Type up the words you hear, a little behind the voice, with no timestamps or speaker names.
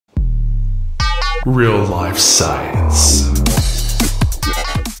Real life science.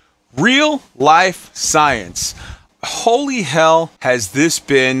 Real life science. Holy hell, has this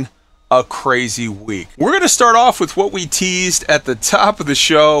been a crazy week. We're going to start off with what we teased at the top of the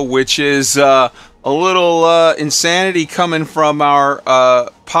show, which is a little insanity coming from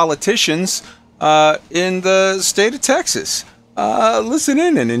our politicians in the state of Texas. Listen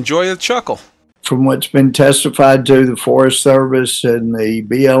in and enjoy the chuckle. From what's been testified to the Forest Service and the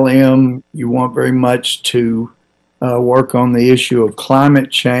BLM, you want very much to work on the issue of climate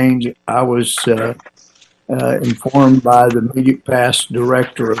change. I was informed by the immediate past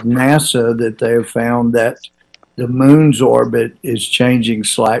director of NASA that they have found that the moon's orbit is changing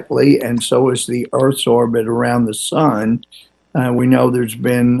slightly, and so is the Earth's orbit around the sun. We know there's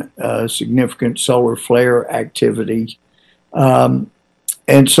been significant solar flare activity.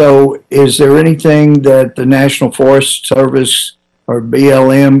 And so is there anything that the National Forest Service or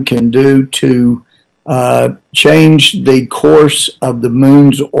BLM can do to change the course of the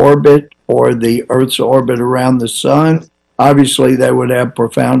moon's orbit or the Earth's orbit around the sun? Obviously, that would have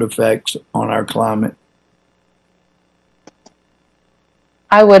profound effects on our climate.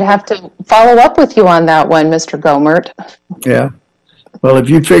 I would have to follow up with you on that one, Mr. Gomert. Yeah. Well, if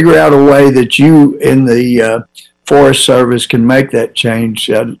you figure out a way that you in the Forest Service can make that change,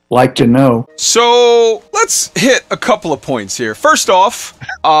 I'd like to know. So let's hit a couple of points here. First off,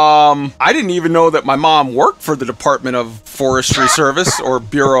 I didn't even know that my mom worked for the Department of Forestry Service or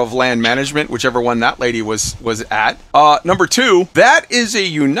Bureau of Land Management, whichever one that lady was at. Number two, that is a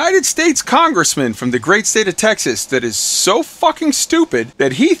United States congressman from the great state of Texas that is so fucking stupid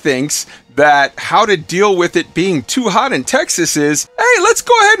that he thinks that how to deal with it being too hot in Texas is, hey, let's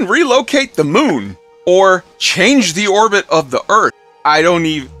go ahead and relocate the moon. Or change the orbit of the Earth. I don't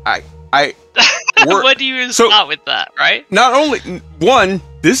even. What do you start with that, right? Not only one,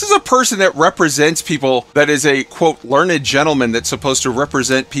 this is a person that represents people. That is a quote learned gentleman that's supposed to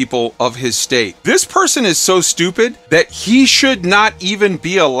represent people of his state. This person is so stupid that he should not even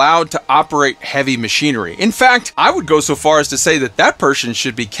be allowed to operate heavy machinery. In fact, I would go so far as to say that that person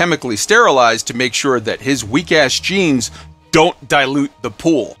should be chemically sterilized to make sure that his weak ass genes don't dilute the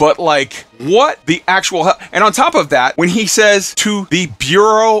pool. But like, what the actual hell? And on top of that, when he says to the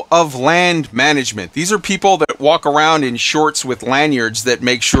Bureau of Land Management, these are people that walk around in shorts with lanyards that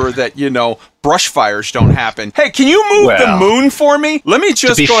make sure that, you know, brush fires don't happen. Hey, can you move the moon for me? Let me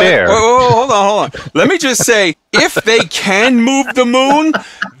just go ahead. Whoa, hold on. Let me just say, if they can move the moon,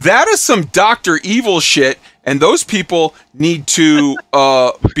 that is some Dr. Evil shit. And those people need to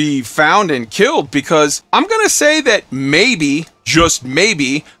be found and killed, because I'm going to say that maybe, just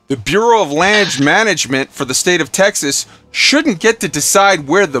maybe, the Bureau of Land Management for the state of Texas shouldn't get to decide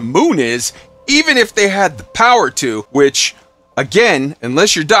where the moon is, even if they had the power to, which, again,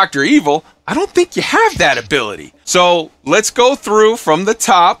 unless you're Dr. Evil, I don't think you have that ability. So let's go through from the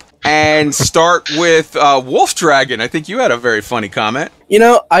top and start with WOLFDRAGON. I think you had a very funny comment. You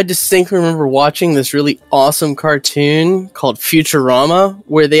know, I distinctly remember watching this really awesome cartoon called Futurama,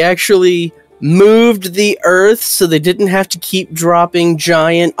 where they actually moved the Earth so they didn't have to keep dropping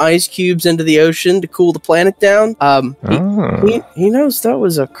giant ice cubes into the ocean to cool the planet down. He knows that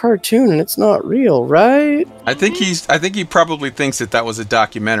was a cartoon and it's not real, right? I think he probably thinks that was a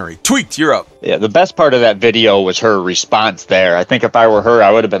documentary. Tweaked, you're up. Yeah, the best part of that video was her response there. I think if I were her,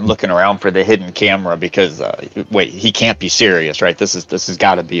 I would have been looking around for the hidden camera, because wait, he can't be serious, right? This has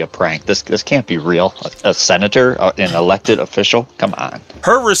got to be a prank. This can't be real. A senator, an elected official? Come on.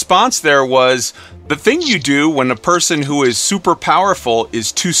 Her response there was, the thing you do when a person who is super powerful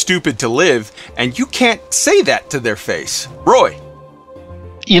is too stupid to live, and you can't say that to their face. Roy.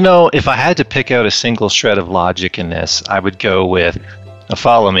 You know, if I had to pick out a single shred of logic in this, I would go with,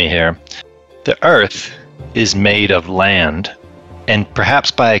 follow me here, the Earth is made of land, and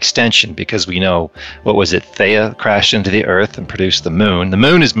perhaps by extension, because we know, what was it, Theia crashed into the Earth and produced the moon. The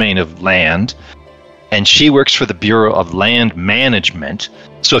moon is made of land, and she works for the Bureau of Land Management.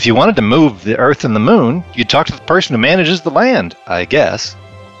 So if you wanted to move the Earth and the moon, you'd talk to the person who manages the land, I guess.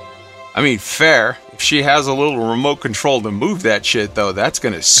 I mean, fair. If she has a little remote control to move that shit, though, that's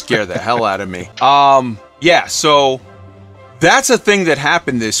going to scare the hell out of me. Yeah, so that's a thing that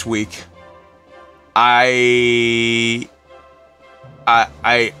happened this week. I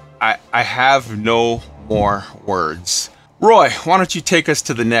have no more words. Roy, why don't you take us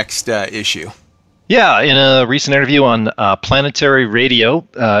to the next issue? Yeah, in a recent interview on Planetary Radio,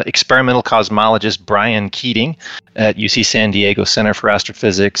 experimental cosmologist Brian Keating at UC San Diego Center for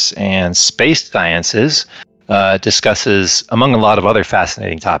Astrophysics and Space Sciences discusses, among a lot of other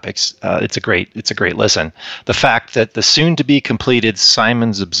fascinating topics, it's a great listen. The fact that the soon-to-be completed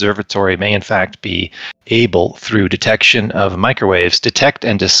Simons Observatory may in fact be able, through detection of microwaves, detect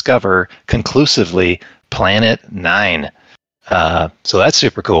and discover conclusively Planet 9. So that's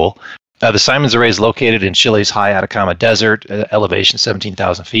super cool. The Simons Array is located in Chile's high Atacama Desert, elevation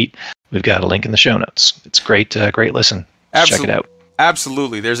 17,000 feet. We've got a link in the show notes. It's great listen. Check it out.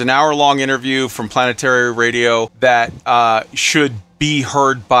 Absolutely. There's an hour-long interview from Planetary Radio that should be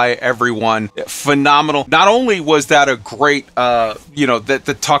heard by everyone. Phenomenal. Not only was that a great,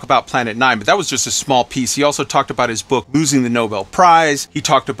 the talk about Planet 9, but that was just a small piece. He also talked about his book, Losing the Nobel Prize. He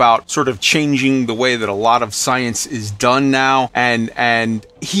talked about sort of changing the way that a lot of science is done now. And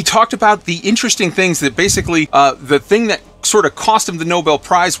he talked about the interesting things that basically, the thing that sort of cost him the Nobel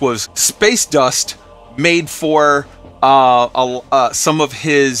Prize was space dust made for some of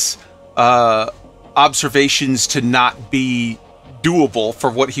his observations to not be doable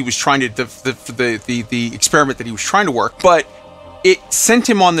for what he was trying to the experiment that he was trying to work, but it sent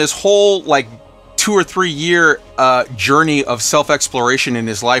him on this whole 2 or 3 year journey of self-exploration in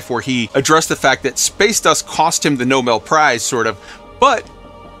his life, where he addressed the fact that space dust cost him the Nobel Prize, sort of, but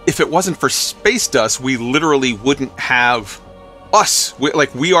if it wasn't for space dust, we literally wouldn't have us.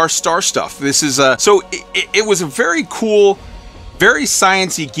 We are star stuff. This is so it was a very cool, very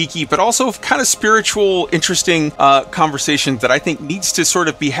sciencey, geeky, but also kind of spiritual, interesting conversation that I think needs to sort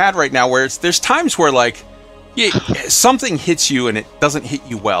of be had right now, where there's times where something hits you and it doesn't hit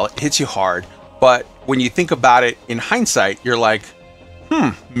you well, it hits you hard, but when you think about it in hindsight, you're like,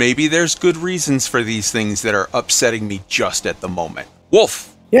 maybe there's good reasons for these things that are upsetting me just at the moment. Wolf.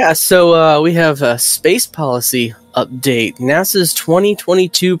 Yeah, so we have a space policy update. NASA's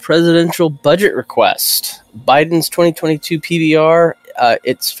 2022 presidential budget request. Biden's 2022 PBR,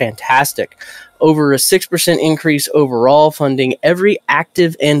 it's fantastic. Over a 6% increase overall, funding every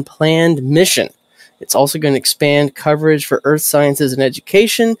active and planned mission. It's also going to expand coverage for Earth sciences and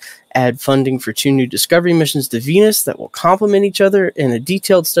education, add funding for 2 new discovery missions to Venus that will complement each other in a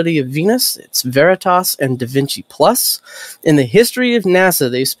detailed study of Venus. It's Veritas and Da Vinci Plus. In the history of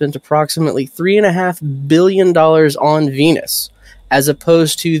NASA, they've spent approximately $3.5 billion on Venus, as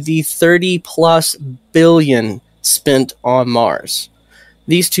opposed to the 30+ billion spent on Mars.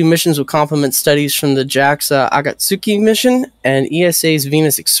 These 2 missions will complement studies from the JAXA Akatsuki mission and ESA's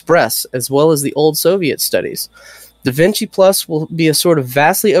Venus Express, as well as the old Soviet studies. Da Vinci Plus will be a sort of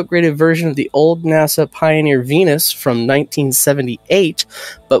vastly upgraded version of the old NASA Pioneer Venus from 1978,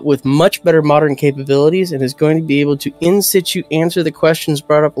 but with much better modern capabilities, and is going to be able to in situ answer the questions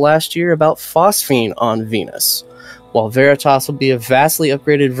brought up last year about phosphine on Venus. While Veritas will be a vastly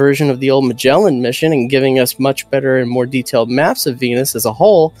upgraded version of the old Magellan mission and giving us much better and more detailed maps of Venus as a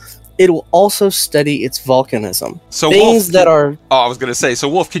whole, it will also study its volcanism. So things Wolf, that are... Oh, I was going to say, so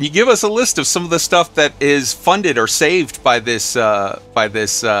Wolf, can you give us a list of some of the stuff that is funded or saved by this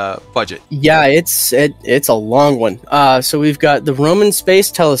budget? Yeah, it's a long one. So we've got the Roman Space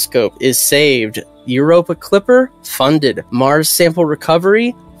Telescope is saved. Europa Clipper, funded. Mars Sample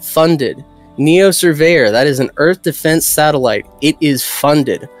Recovery, funded. Neo Surveyor, that is an Earth defense satellite. It is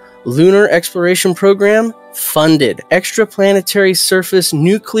funded. Lunar Exploration Program, funded. Extraplanetary Surface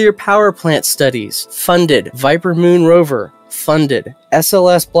Nuclear Power Plant Studies, funded. Viper Moon Rover, funded.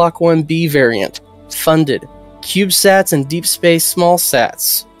 SLS Block 1B variant, funded. CubeSats and Deep Space Small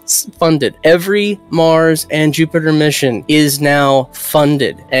Sats, funded. Every Mars and Jupiter mission is now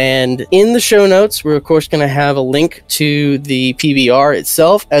funded. And in the show notes, we're of course going to have a link to the PBR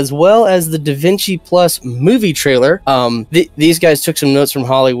itself, as well as the Da Vinci Plus movie trailer. These guys took some notes from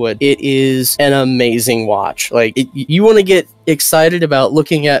Hollywood. It is an amazing watch. You want to get excited about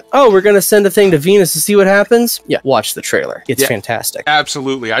looking at, we're going to send a thing to Venus to see what happens? Yeah, watch the trailer. It's fantastic.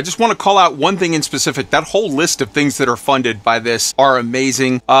 Absolutely. I just want to call out one thing in specific. That whole list of things that are funded by this are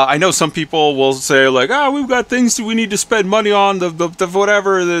amazing. I know some people will say we've got things that we need to spend money on,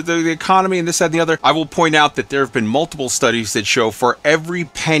 the economy and this, that, and the other. I will point out that there have been multiple studies that show for every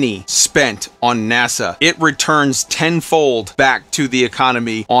penny spent on NASA, it returns tenfold back to the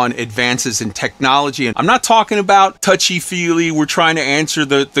economy on advances in technology. And I'm not talking about touchy-feely, we're trying to answer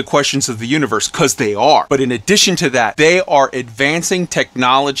the questions of the universe, because they are. But in addition to that, they are advancing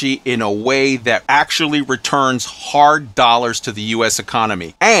technology in a way that actually returns hard dollars to the U.S.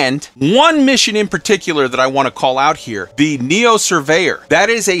 economy. And one mission in particular that I want to call out here, the Neo Surveyor. That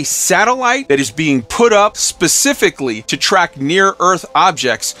is a satellite that is being put up specifically to track near-Earth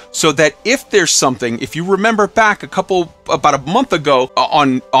objects, so that if there's something, if you remember back about a month ago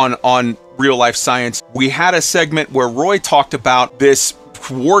on Real Life Science, we had a segment where Roy talked about this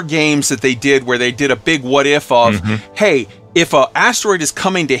war games that they did where they did a big what if of, hey, if an asteroid is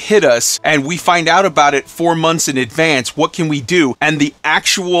coming to hit us and we find out about it 4 months in advance, what can we do? And the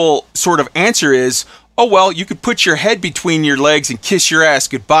actual sort of answer is, oh, well, you could put your head between your legs and kiss your ass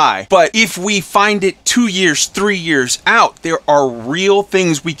goodbye. But if we find it 2 years, 3 years out, there are real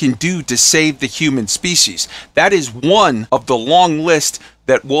things we can do to save the human species. That is one of the long list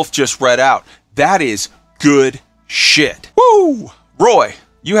that Wolf just read out. That is good shit. Woo! Roy,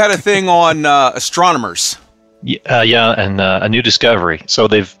 you had a thing on astronomers. Yeah, and a new discovery. So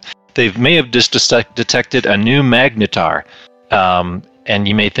they may have just detected a new magnetar, and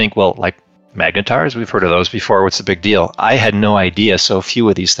you may think, well, like magnetars, we've heard of those before. What's the big deal? I had no idea so few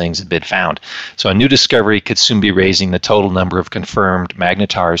of these things had been found. So a new discovery could soon be raising the total number of confirmed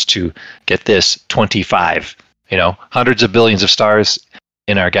magnetars to, get this, 25. Hundreds of billions of stars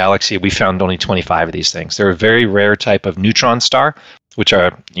in our galaxy. We found only 25 of these things. They're a very rare type of neutron star, which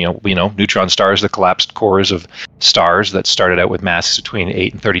are, we know neutron stars, the collapsed cores of stars that started out with masses between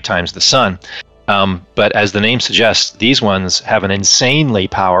 8 and 30 times the sun. But as the name suggests, these ones have an insanely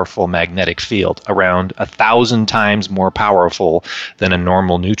powerful magnetic field, around 1,000 times more powerful than a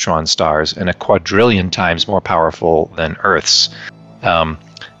normal neutron star's and a quadrillion times more powerful than Earth's.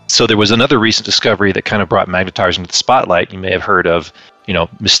 So there was another recent discovery that kind of brought magnetars into the spotlight. You may have heard of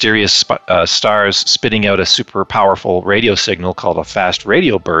mysterious stars spitting out a super powerful radio signal called a fast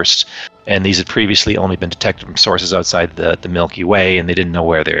radio burst, and these had previously only been detected from sources outside the Milky Way, and they didn't know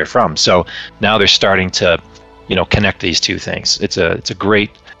where they were from. So now they're starting to, connect these two things. It's a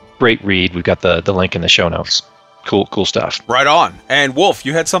great read. We've got the link in the show notes. Cool stuff. Right on. And Wolf,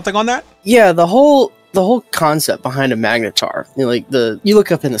 you had something on that? Yeah, the whole concept behind a magnetar, you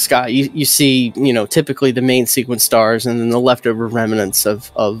look up in the sky, you see, typically the main sequence stars and then the leftover remnants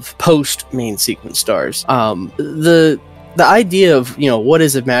of post main sequence stars. The idea of, what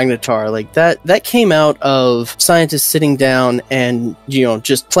is a magnetar, that came out of scientists sitting down and,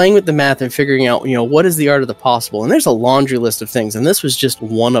 just playing with the math and figuring out, what is the art of the possible? And there's a laundry list of things, and this was just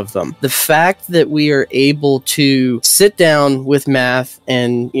one of them. The fact that we are able to sit down with math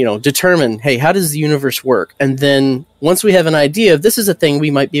and, determine, hey, how does the universe work? And then once we have an idea of this is a thing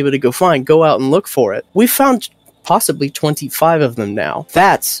we might be able to go out and look for it, we found possibly 25 of them now.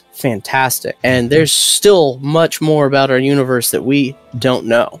 That's fantastic. And there's still much more about our universe that we don't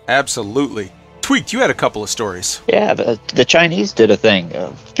know. Absolutely. Tweaked, you had a couple of stories. Yeah, the Chinese did a thing.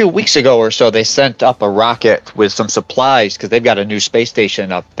 A few weeks ago or so, they sent up a rocket with some supplies because they've got a new space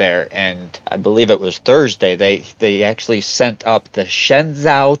station up there. And I believe it was Thursday, they actually sent up the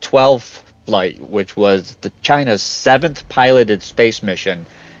Shenzhou 12 flight, which was China's 7th piloted space mission,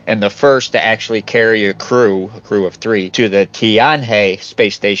 and the first to actually carry a crew of 3, to the Tianhe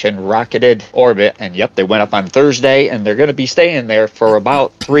space station rocketed orbit. And yep, they went up on Thursday, and they're going to be staying there for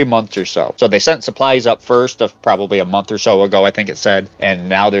about 3 months or so. So they sent supplies up first of probably a month or so ago, I think it said. And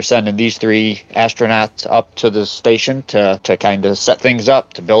now they're sending these 3 astronauts up to the station to kind of set things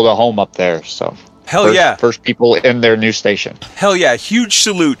up, to build a home up there. So Hell yeah. First people in their new station. Hell yeah. Huge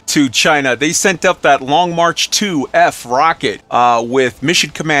salute to China. They sent up that Long March 2F rocket with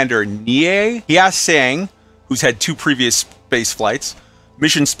Mission Commander Nie Hsiang, who's had 2 previous space flights,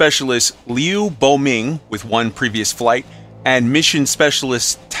 Mission Specialist Liu Boming with 1 previous flight, and Mission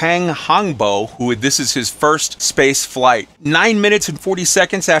Specialist Tang Hongbo, this is his first space flight. 9 minutes and 40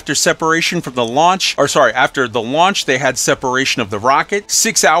 seconds after separation from the launch, after the launch, they had separation of the rocket.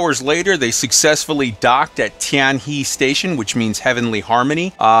 6 hours later, they successfully docked at Tianhe Station, which means Heavenly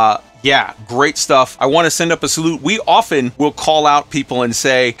Harmony. Yeah, great stuff. I want to send up a salute. We often will call out people and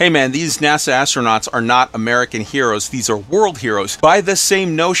say, hey man, these NASA astronauts are not American heroes. These are world heroes. By the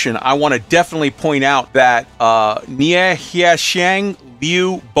same notion, I want to definitely point out that Nie Hsiang,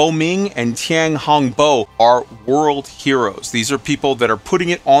 Liu Boming, and Tiang Hongbo are world heroes. These are people that are putting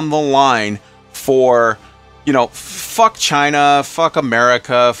it on the line for, fuck China, fuck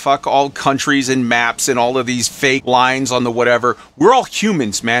America, fuck all countries and maps and all of these fake lines on the whatever. We're all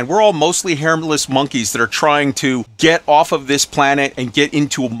humans, man. We're all mostly hairless monkeys that are trying to get off of this planet and get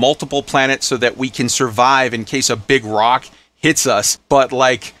into multiple planets so that we can survive in case a big rock hits us. But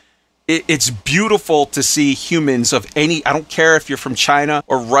it's beautiful to see humans of any, I don't care if you're from China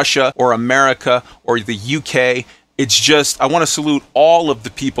or Russia or America or the UK. It's just, I want to salute all of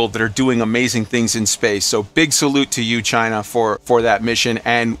the people that are doing amazing things in space. So big salute to you, China, for that mission.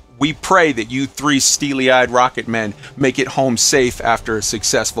 And we pray that you 3 steely-eyed rocket men make it home safe after a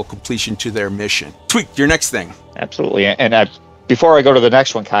successful completion to their mission. Tweak, your next thing. Absolutely. And before I go to the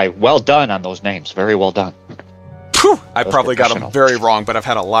next one, Kai, well done on those names. Very well done. Whew, I probably got them very wrong, but I've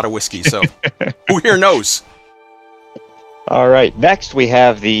had a lot of whiskey, so who here knows? All right, next we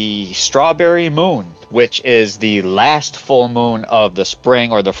have the strawberry moon, which is the last full moon of the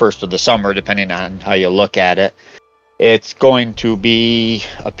spring or the first of the summer, depending on how you look at it. It's going to be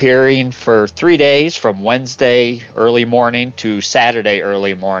appearing for 3 days, from Wednesday early morning to Saturday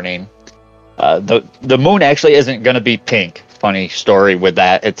early morning. The moon actually isn't going to be pink. Funny story with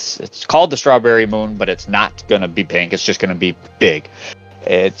that. It's called the strawberry moon, but it's not going to be pink. It's just going to be big.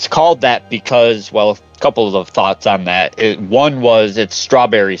 It's called that because, well, a couple of thoughts on that. One was it's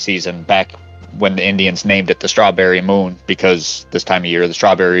strawberry season back when the Indians named it the strawberry moon, because this time of year the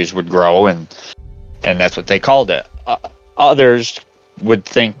strawberries would grow, and that's what they called it. Others would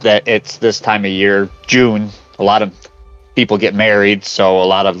think that it's this time of year, June. A lot of people get married, so a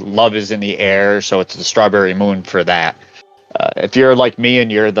lot of love is in the air, so it's the strawberry moon for that. If you're like me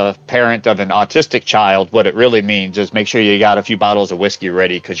and you're the parent of an autistic child, what it really means is make sure you got a few bottles of whiskey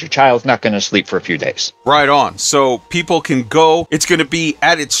ready, because your child's not going to sleep for a few days. Right on. So people can go. It's going to be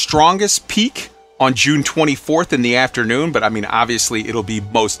at its strongest peak on June 24th in the afternoon, but I mean, obviously it'll be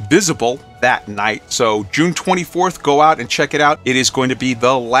most visible that night. So June 24th, go out and check it out. It is going to be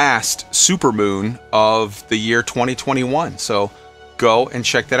the last supermoon of the year 2021. So go and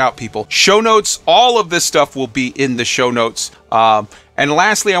check that out, people. Show notes, all of this stuff will be in the show notes. And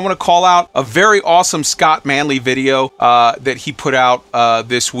lastly, I want to call out a very awesome Scott Manley video that he put out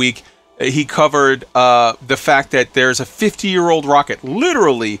this week. He covered the fact that there's a 50-year-old rocket,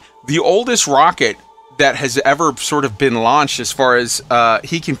 literally the oldest rocket that has ever sort of been launched, as far as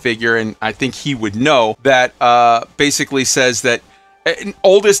he can figure, and I think he would know, that basically says that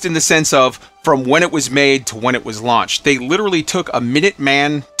oldest in the sense of from when it was made to when it was launched. They literally took a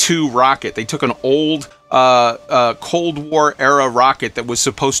Minuteman II rocket. They took an old Cold War era rocket that was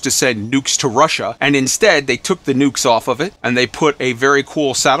supposed to send nukes to Russia, and instead they took the nukes off of it and they put a very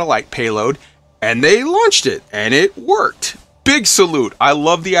cool satellite payload and they launched it, and it worked. Big salute. I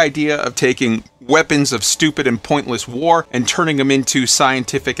love the idea of taking weapons of stupid and pointless war and turning them into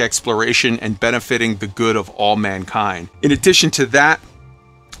scientific exploration and benefiting the good of all mankind. In addition to that,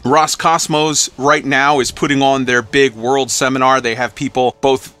 Roscosmos right now is putting on their big world seminar. They have people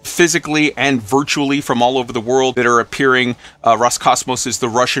both physically and virtually from all over the world that are appearing. Roscosmos is the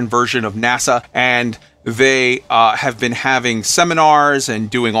Russian version of NASA, and they have been having seminars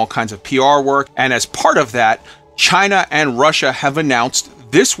and doing all kinds of PR work. And as part of that, China and Russia have announced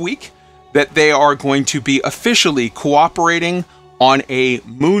this week that they are going to be officially cooperating on a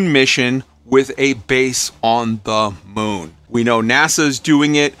moon mission with a base on the moon. We know NASA's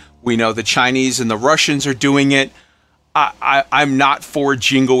doing it. We know the Chinese and the Russians are doing it. I'm not for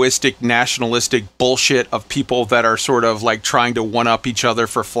jingoistic, nationalistic bullshit of people that are sort of like trying to one-up each other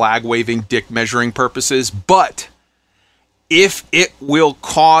for flag-waving, dick-measuring purposes. But if it will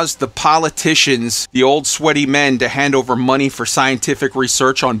cause the politicians, the old sweaty men, to hand over money for scientific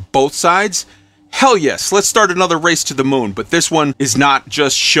research on both sides, hell yes, let's start another race to the moon. But this one is not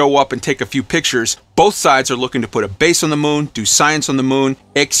just show up and take a few pictures. Both sides are looking to put a base on the moon, do science on the moon,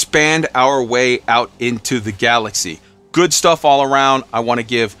 expand our way out into the galaxy. Good stuff all around. I want to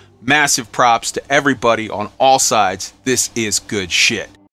give massive props to everybody on all sides. This is good shit.